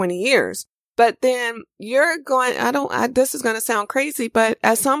fans for 20 years. But then you're going, this is going to sound crazy, but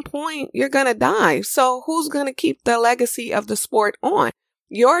at some point you're going to die. So who's going to keep the legacy of the sport on?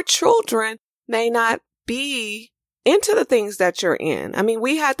 Your children may not be into the things that you're in. I mean,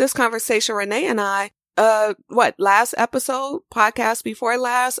 we had this conversation, Renee and I, last episode, podcast before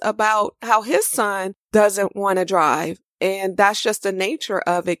last, about how his son doesn't want to drive. And that's just the nature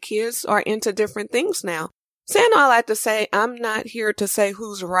of it. Kids are into different things now. Saying all that to say, I'm not here to say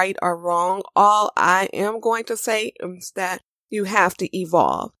who's right or wrong. All I am going to say is that you have to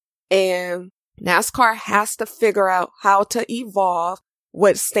evolve. And NASCAR has to figure out how to evolve,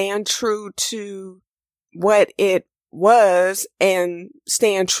 what stand true to what it was and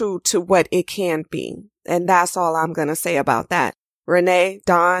stand true to what it can be. And that's all I'm going to say about that. Renee,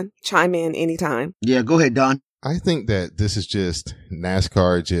 Don, chime in anytime. Yeah, go ahead, Don. I think that this is just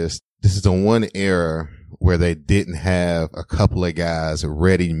NASCAR. This is the one era where they didn't have a couple of guys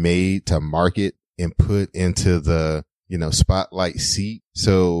ready made to market and put into the, spotlight seat.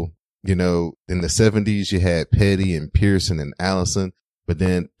 So, in the 70s, you had Petty and Pearson and Allison. But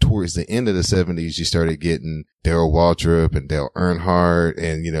then towards the end of the 70s, you started getting Darrell Waltrip and Dale Earnhardt.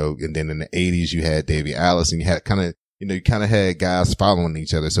 And, and then in the 80s, you had Davey Allison. You had you kind of had guys following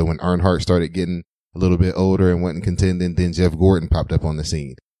each other. So when Earnhardt started getting a little bit older and wasn't contending, then Jeff Gordon popped up on the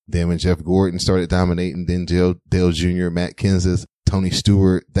scene. Then when Jeff Gordon started dominating, then Dale Jr., Matt Kenseth, Tony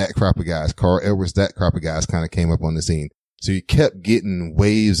Stewart, that crop of guys, Carl Edwards, that crop of guys kind of came up on the scene. So you kept getting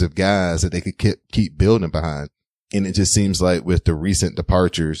waves of guys that they could keep building behind. And it just seems like with the recent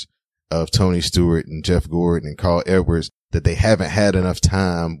departures of Tony Stewart and Jeff Gordon and Carl Edwards, that they haven't had enough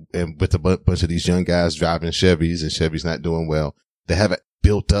time, and with a bunch of these young guys driving Chevys and Chevys not doing well, they haven't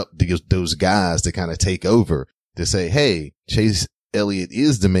built up those guys to kind of take over to say, hey, Chase Elliott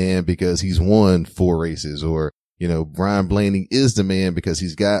is the man because he's won 4 races, or, Brian Blaney is the man because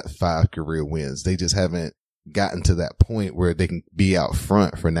he's got 5 career wins. They just haven't gotten to that point where they can be out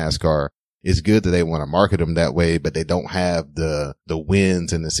front for NASCAR. It's good that they want to market them that way, but they don't have the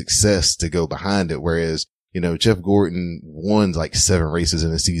wins and the success to go behind it. Whereas, Jeff Gordon won like 7 races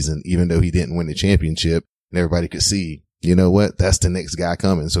in a season, even though he didn't win the championship, and everybody could see, you know what? That's the next guy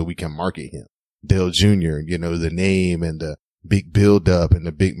coming, so we can market him. Dale Jr., the name and the big build up and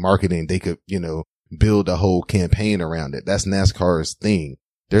the big marketing, they could, build a whole campaign around it. That's NASCAR's thing.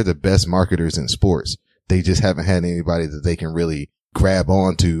 They're the best marketers in sports. They just haven't had anybody that they can really grab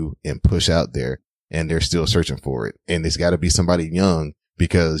onto and push out there, and they're still searching for it. And it's got to be somebody young,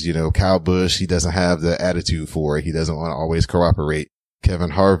 because, Kyle Busch, he doesn't have the attitude for it. He doesn't want to always cooperate.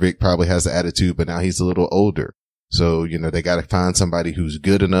 Kevin Harvick probably has the attitude, but now he's a little older. So, they got to find somebody who's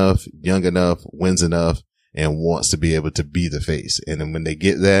good enough, young enough, wins enough, and wants to be able to be the face. And then when they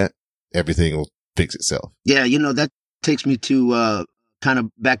get that, everything will fix itself. Yeah, that takes me to kind of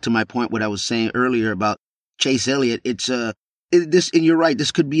back to my point, what I was saying earlier about Chase Elliott. And you're right,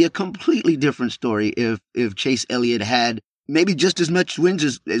 this could be a completely different story if Chase Elliott had maybe just as much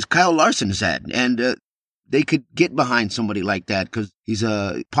wins as Kyle Larson has had. And they could get behind somebody like that because he's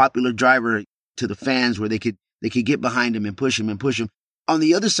a popular driver to the fans, where they could get behind him and push him. On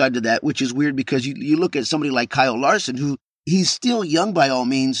the other side of that, which is weird, because you look at somebody like Kyle Larson, who he's still young by all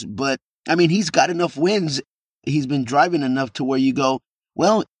means, but I mean, he's got enough wins. He's been driving enough to where you go,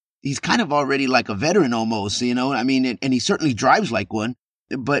 well, he's kind of already like a veteran almost, I mean, and he certainly drives like one.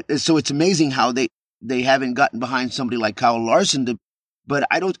 But so it's amazing how they haven't gotten behind somebody like Kyle Larson but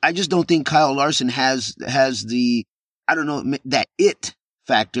I just don't think Kyle Larson has the, that it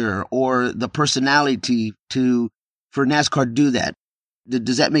factor or the personality for NASCAR to do that.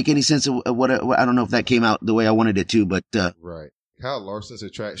 Does that make any sense of what I don't know if that came out the way I wanted it to, but right. Kyle Larson's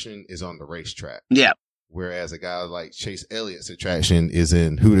attraction is on the racetrack. Yeah. Whereas a guy like Chase Elliott's attraction is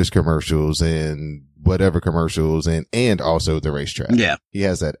in Hooters commercials and whatever commercials and also the racetrack. Yeah. He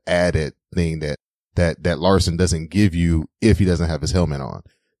has that added thing that Larson doesn't give you if he doesn't have his helmet on.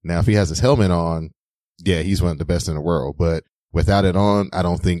 Now, if he has his helmet on, yeah, he's one of the best in the world. But without it on, I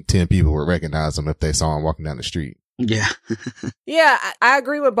don't think 10 people would recognize him if they saw him walking down the street. Yeah. Yeah, I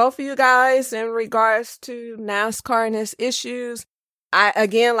agree with both of you guys in regards to NASCAR and its issues.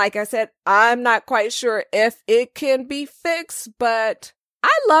 again, like I said, I'm not quite sure if it can be fixed, but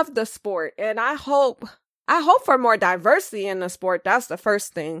I love the sport and I hope for more diversity in the sport. That's the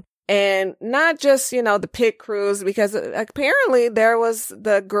first thing. And not just, the pit crews, because apparently there was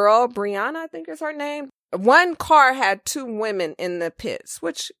the girl, Brianna, I think is her name. One car had 2 women in the pits,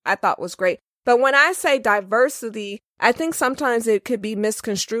 which I thought was great. But when I say diversity, I think sometimes it could be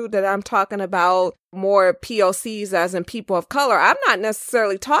misconstrued that I'm talking about more POCs, as in people of color. I'm not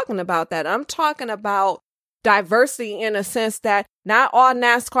necessarily talking about that. I'm talking about diversity in a sense that not all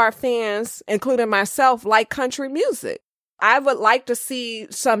NASCAR fans, including myself, like country music. I would like to see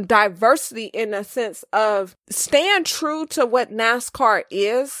some diversity in a sense of stand true to what NASCAR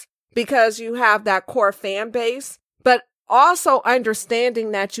is, because you have that core fan base, but also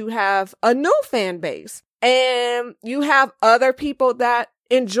understanding that you have a new fan base and you have other people that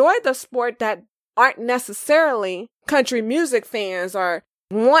enjoy the sport that aren't necessarily country music fans or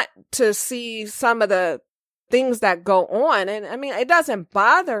want to see some of the things that go on. And I mean, it doesn't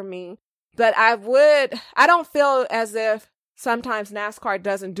bother me, but I don't feel as if sometimes NASCAR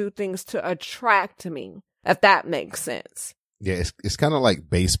doesn't do things to attract me, if that makes sense. Yeah, it's kind of like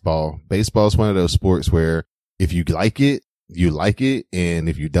baseball. Baseball is one of those sports where if you like it, you like it. And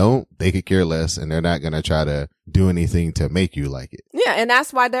if you don't, they could care less and they're not going to try to do anything to make you like it. Yeah. And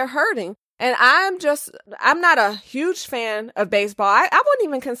that's why they're hurting. And I'm not a huge fan of baseball. I wouldn't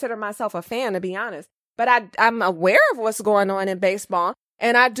even consider myself a fan, to be honest, but I'm aware of what's going on in baseball.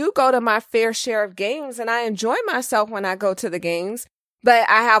 And I do go to my fair share of games and I enjoy myself when I go to the games. But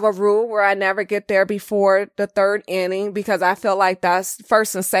I have a rule where I never get there before the 3rd inning, because I feel like that's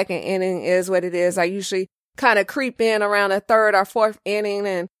 1st and 2nd inning is what it is. I usually kind of creep in around the 3rd or 4th inning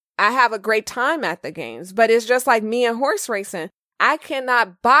and I have a great time at the games. But it's just like me and horse racing. I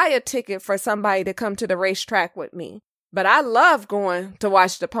cannot buy a ticket for somebody to come to the racetrack with me. But I love going to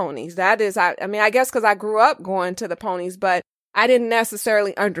watch the ponies. That is, I mean, I guess because I grew up going to the ponies, but I didn't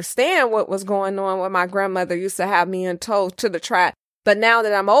necessarily understand what was going on when my grandmother used to have me in tow to the track. But now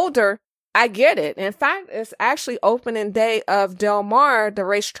that I'm older, I get it. In fact, it's actually opening day of Del Mar, the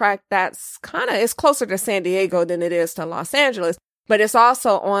racetrack it's closer to San Diego than it is to Los Angeles. But it's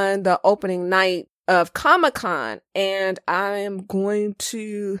also on the opening night of Comic-Con. And I'm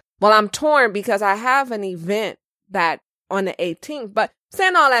I'm torn because I have an event that on the 18th. But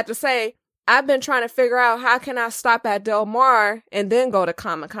saying all that to say, I've been trying to figure out how can I stop at Del Mar and then go to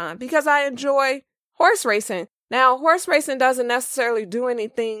Comic-Con, because I enjoy horse racing. Now, horse racing doesn't necessarily do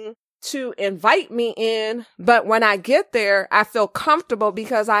anything to invite me in, but when I get there, I feel comfortable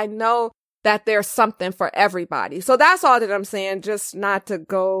because I know that there's something for everybody. So that's all that I'm saying, just not to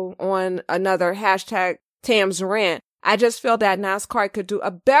go on another hashtag Tam's rant. I just feel that NASCAR could do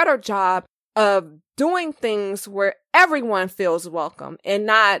a better job of doing things where everyone feels welcome and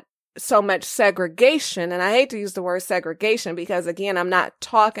not so much segregation. And I hate to use the word segregation because, again, I'm not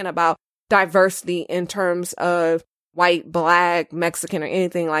talking about diversity in terms of white, black, Mexican, or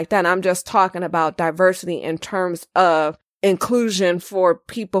anything like that. I'm just talking about diversity in terms of inclusion for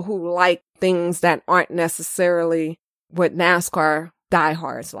people who like things that aren't necessarily what NASCAR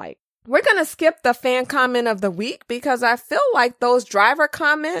diehards like. We're going to skip the fan comment of the week because I feel like those driver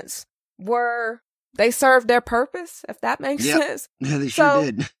comments they served their purpose, if that makes sense. Yeah, they sure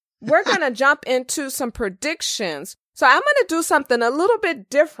did. We're going to jump into some predictions. So I'm going to do something a little bit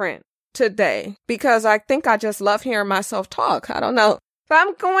different today because I think I just love hearing myself talk. I don't know. So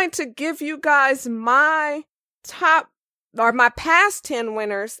I'm going to give you guys my past 10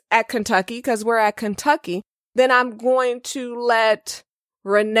 winners at Kentucky because we're at Kentucky. Then I'm going to let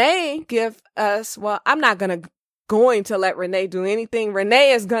Renee give us, I'm not going to let Renee do anything.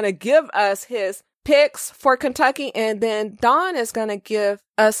 Renee is going to give us his picks for Kentucky, and then Don is going to give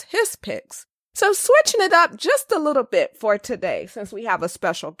us his picks. So switching it up just a little bit for today, since we have a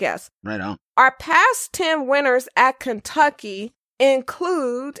special guest. Right on. Our past 10 winners at Kentucky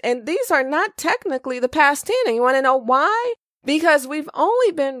include, and these are not technically the past 10. And you want to know why? Because we've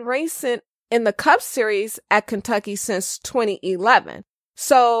only been racing in the Cup Series at Kentucky since 2011.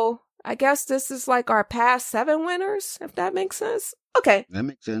 So I guess this is like our past 7 winners, if that makes sense. Okay. That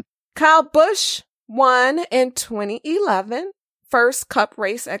makes sense. Kyle Busch won in 2011, first Cup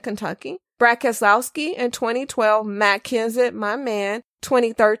race at Kentucky. Brad Keselowski in 2012, Matt Kenseth, my man.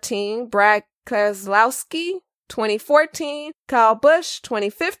 2013, Brad Keselowski. 2014, Kyle Busch.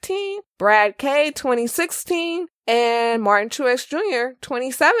 2015, Brad K. 2016, and Martin Truex Jr.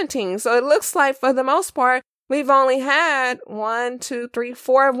 2017. So it looks like for the most part, we've only had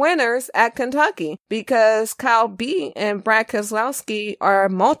 4 winners at Kentucky because Kyle B and Brad Keselowski are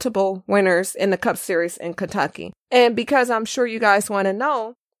multiple winners in the Cup Series in Kentucky. And because I'm sure you guys want to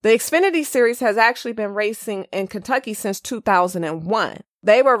know, the Xfinity Series has actually been racing in Kentucky since 2001.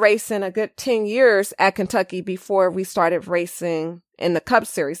 They were racing a good 10 years at Kentucky before we started racing in the Cup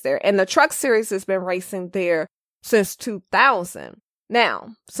Series there. And the Truck Series has been racing there since 2000.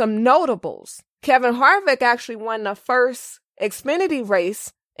 Now, some notables. Kevin Harvick actually won the first Xfinity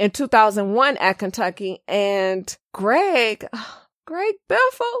race in 2001 at Kentucky. And Greg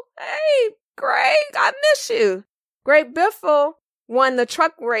Biffle. Hey, Greg, I miss you. Greg Biffle won the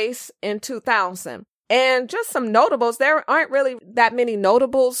truck race in 2000. And just some notables. There aren't really that many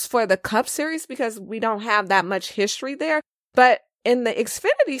notables for the Cup Series because we don't have that much history there. But in the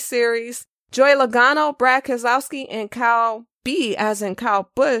Xfinity Series, Joey Logano, Brad Keselowski, and Kyle B, as in Kyle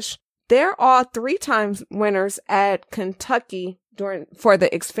Busch, they're all 3 times winners at Kentucky for the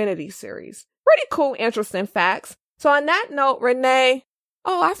Xfinity Series. Pretty cool, interesting facts. So on that note, Renee,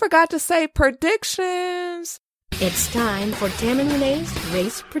 I forgot to say predictions. It's time for Tam and Renee's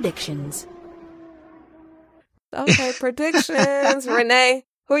race predictions. Okay, predictions. Renee,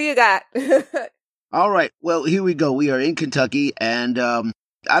 who you got? All right. Well, here we go. We are in Kentucky, and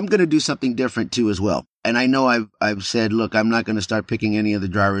I'm going to do something different, too, as well. And I know I've said, look, I'm not going to start picking any of the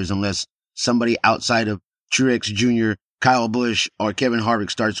drivers unless somebody outside of Truex Jr., Kyle Busch, or Kevin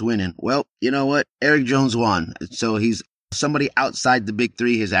Harvick starts winning. Well, you know what? Eric Jones won. So he's somebody outside the big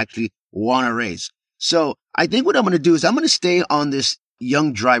 3 has actually won a race. So I think what I'm going to do is I'm going to stay on this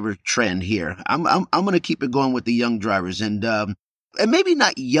young driver trend here. I'm going to keep it going with the young drivers and maybe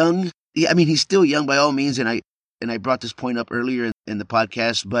not young. I mean, he's still young by all means. And I brought this point up earlier in the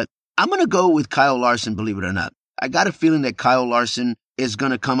podcast, but I'm going to go with Kyle Larson, believe it or not. I got a feeling that Kyle Larson is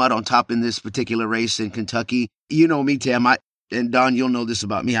going to come out on top in this particular race in Kentucky. You know me, Tam, and Don, you'll know this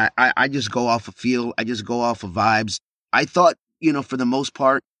about me. I just go off of feel. I just go off of vibes. I thought, for the most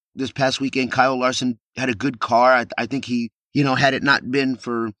part, this past weekend, Kyle Larson had a good car. I think he, had it not been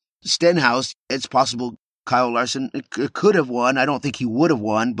for Stenhouse, it's possible Kyle Larson could have won. I don't think he would have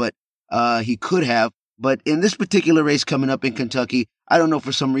won, but he could have. But in this particular race coming up in Kentucky, I don't know,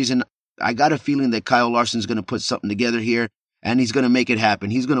 for some reason, I got a feeling that Kyle Larson's going to put something together here, and he's going to make it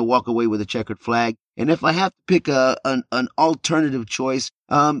happen. He's going to walk away with a checkered flag. And if I have to pick an alternative choice,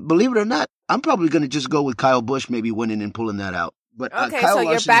 believe it or not, I'm probably going to just go with Kyle Busch maybe winning and pulling that out. But okay, Kyle so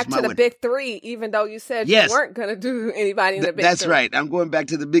Larson you're back to the win. big 3, even though you said Yes. you weren't going to do anybody in the big 3. That's right. I'm going back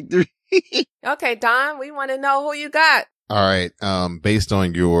to the big 3. Okay, Don, we want to know who you got. All right. Based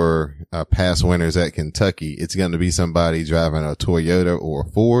on your past winners at Kentucky, it's going to be somebody driving a Toyota or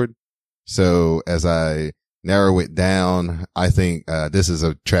a Ford. So as I narrow it down, I think this is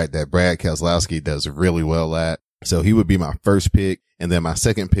a track that Brad Keselowski does really well at. So he would be my first pick. And then my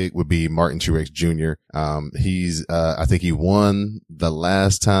second pick would be Martin Truex Jr. I think he won the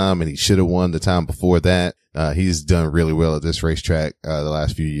last time and he should have won the time before that. He's done really well at this racetrack, the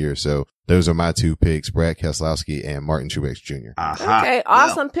last few years. So those are my 2 picks, Brad Keselowski and Martin Truex Jr. Okay,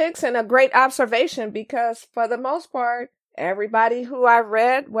 awesome picks and a great observation because for the most part, everybody who I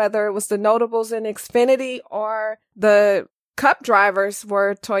read, whether it was the notables in Xfinity or the Cup drivers,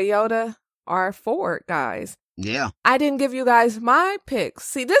 were Toyota or Ford guys. Yeah. I didn't give you guys my picks.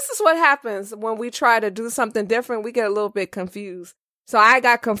 See, this is what happens when we try to do something different. We get a little bit confused. So I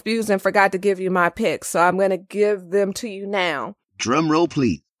got confused and forgot to give you my picks. So I'm going to give them to you now. Drum roll,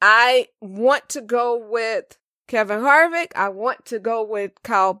 please. I want to go with Kevin Harvick. I want to go with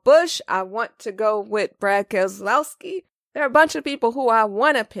Kyle Busch. I want to go with Brad Keselowski. There are a bunch of people who I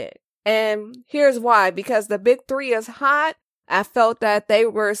want to pick. And here's why. Because the big 3 is hot. I felt that they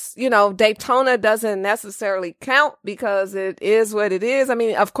were, Daytona doesn't necessarily count because it is what it is. I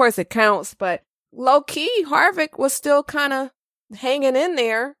mean, of course it counts, but low key, Harvick was still kind of hanging in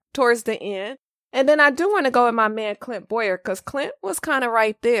there towards the end. And then I do want to go with my man, Clint Bowyer, because Clint was kind of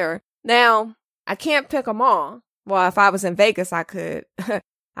right there. Now, I can't pick them all. Well, if I was in Vegas, I could.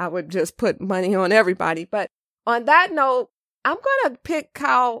 I would just put money on everybody. But on that note, I'm going to pick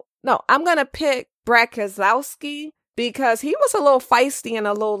Brad Keselowski. Because he was a little feisty and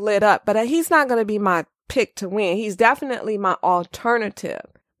a little lit up, but he's not going to be my pick to win. He's definitely my alternative.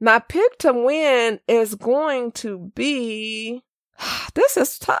 My pick to win is going to be, this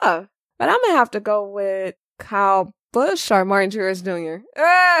is tough, but I'm going to have to go with Kyle Busch or Martin Truex Jr.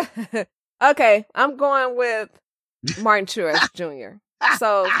 Okay, I'm going with Martin Truex Jr.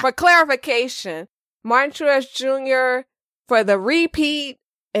 So for clarification, Martin Truex Jr. for the repeat,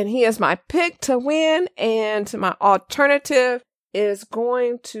 and he is my pick to win. And my alternative is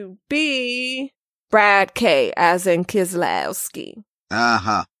going to be Brad K, as in Keselowski.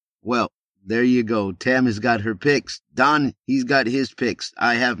 Uh-huh. Well, there you go. Tam has got her picks. Don, he's got his picks.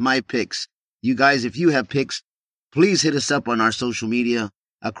 I have my picks. You guys, if you have picks, please hit us up on our social media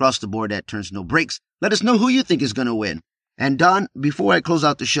across the board at Turns No Breaks. Let us know who you think is going to win. And Don, before I close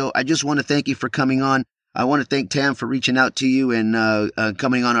out the show, I just want to thank you for coming on. I want to thank Tam for reaching out to you and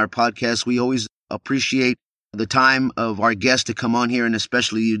coming on our podcast. We always appreciate the time of our guests to come on here, and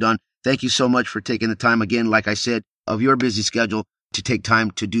especially you, Don. Thank you so much for taking the time again, like I said, of your busy schedule to take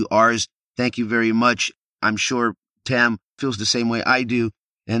time to do ours. Thank you very much. I'm sure Tam feels the same way I do,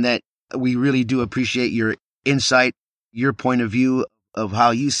 and that we really do appreciate your insight, your point of view of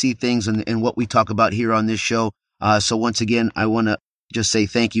how you see things and what we talk about here on this show. So once again, I want to just say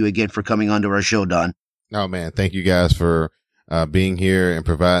thank you again for coming onto our show, Don. Oh man, thank you guys for being here and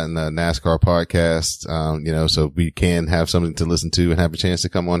providing the NASCAR podcast. So we can have something to listen to and have a chance to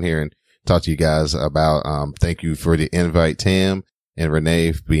come on here and talk to you guys about. Thank you for the invite, Tam and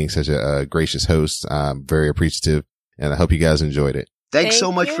Renee, for being such a gracious host. I'm very appreciative, and I hope you guys enjoyed it. Thanks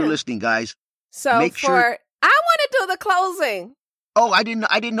so much for listening, guys. So I want to do the closing. Oh, I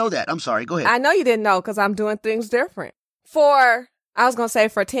didn't know that. I'm sorry. Go ahead. I know you didn't know because I'm doing things different. I was going to say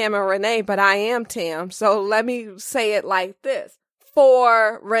for Tam and Renee, but I am Tam. So let me say it like this.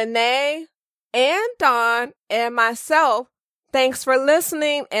 For Renee and Don and myself, thanks for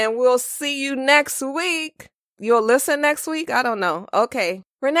listening, and we'll see you next week. You'll listen next week? I don't know. Okay.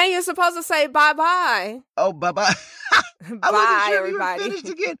 Renee, you're supposed to say bye-bye. Oh, bye-bye. Bye, sure everybody. Finished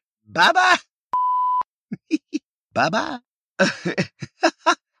again. Bye-bye. Bye-bye.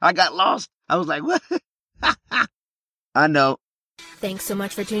 I got lost. I was like, what? I know. Thanks so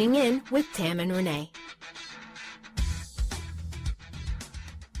much for tuning in with Tam and Renee.